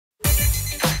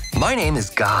My name is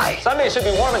Guy. Sunday should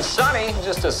be warm and sunny,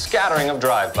 just a scattering of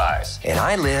drive-bys. And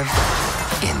I live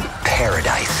in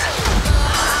paradise.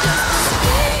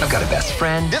 I've got a best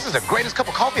friend. This is the greatest cup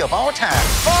of coffee of all time.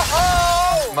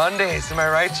 Oh! Mondays, am I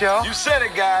right, Joe? You said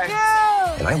it, Guy.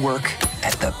 Yeah. And I work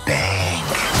at the bank.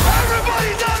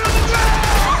 Everybody down on the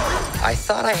ground! I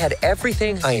thought I had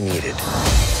everything I needed.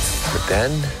 But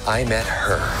then I met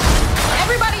her.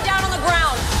 Everybody down on the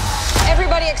ground.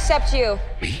 Everybody except you.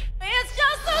 Me? It's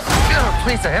just a... Oh,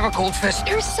 please, I have a goldfish.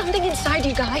 There's something inside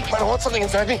you, Guy. I don't want something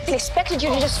inside me. I expected you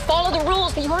to just follow the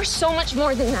rules, but you are so much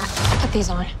more than that. Put these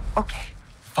on. Okay,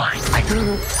 fine.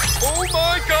 Oh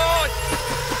my God!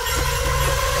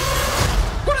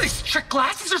 What are these, trick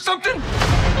glasses or something?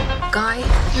 Guy,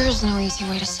 there is no easy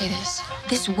way to say this.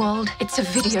 This world, it's a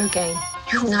video game.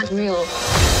 You're not real.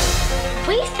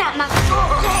 Please stop my...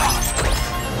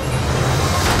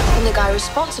 And the guy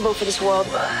responsible for this world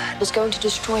was going to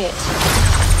destroy it.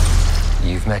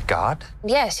 You've met God?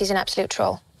 Yes, he's an absolute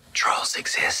troll. Trolls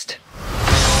exist.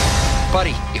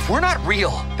 Buddy, if we're not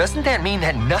real, doesn't that mean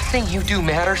that nothing you do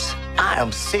matters? I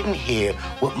am sitting here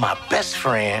with my best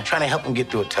friend trying to help him get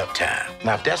through a tough time.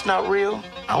 Now, if that's not real,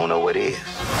 I don't know what is.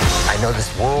 I know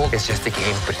this world is just a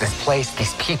game, but this place,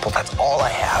 these people, that's all I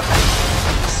have.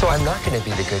 So I'm not gonna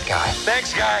be the good guy.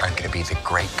 Thanks, Guy. I'm gonna be the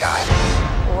great guy.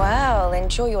 Well,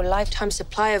 enjoy your lifetime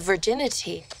supply of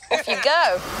virginity. Off you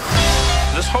go.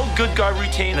 This whole good guy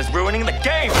routine is ruining the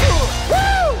game.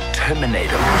 Woo!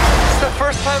 Terminator. It's the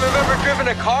first time I've ever driven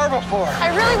a car before.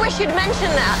 I really wish you'd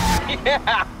mention that.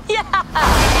 Yeah. Yeah.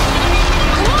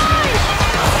 Come on!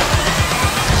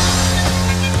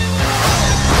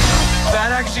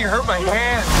 That actually hurt my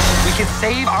hand. We can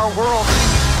save our world,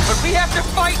 but we have to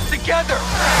fight together. I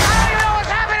don't even know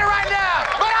what's happening right now,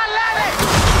 but I love it!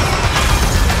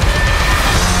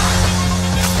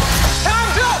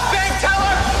 Time's up, bank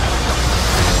teller!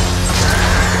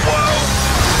 Whoa!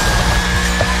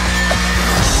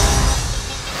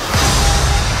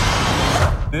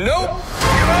 Nope.